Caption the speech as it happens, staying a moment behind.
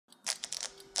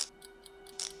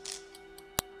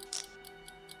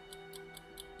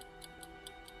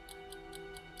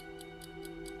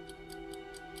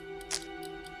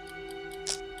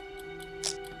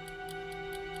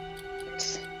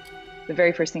The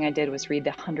very first thing I did was read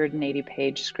the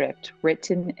 180-page script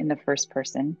written in the first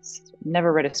person.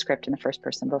 Never read a script in the first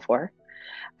person before.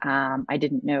 I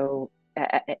didn't know.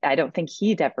 I don't think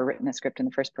he'd ever written a script in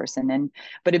the first person,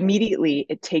 but immediately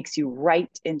it takes you right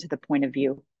into the point of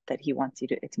view that he wants you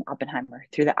to. It's Oppenheimer,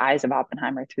 through the eyes of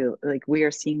Oppenheimer, through, like, we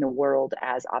are seeing the world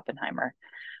as Oppenheimer,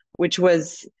 which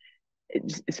was,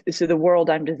 so the world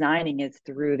I'm designing is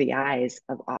through the eyes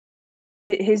of Oppenheimer.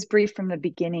 His brief from the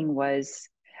beginning was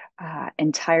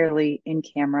entirely in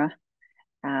camera.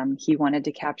 He wanted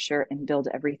to capture and build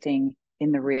everything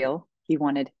in the real. He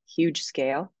wanted huge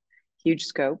scale, huge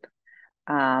scope.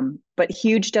 But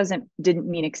huge didn't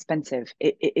mean expensive.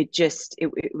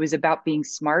 It was about being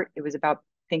smart. It was about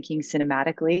thinking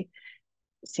cinematically,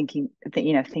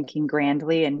 thinking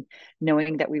grandly, and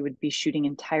knowing that we would be shooting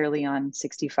entirely on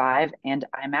 65 and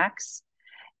IMAX.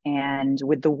 And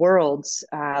with the worlds,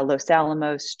 Los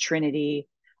Alamos, Trinity,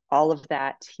 all of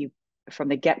that, he from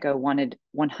the get-go wanted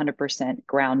 100%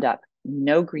 ground up.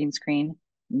 No green screen,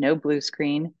 no blue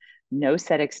screen, no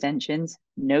set extensions,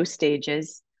 no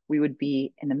stages. We would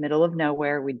be in the middle of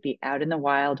nowhere. We'd be out in the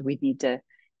wild. We'd need to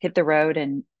hit the road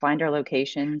and find our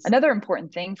locations. Another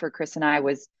important thing for Chris and I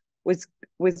was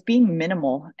being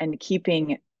minimal and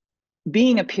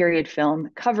being a period film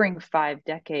covering 5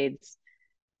 decades.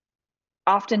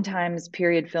 Oftentimes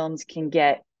period films can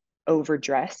get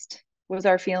overdressed, was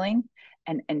our feeling,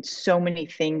 and so many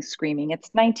things screaming it's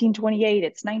 1928,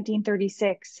 it's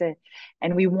 1936,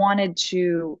 and we wanted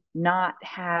to not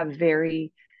have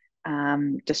very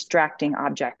distracting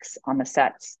objects on the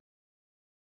sets.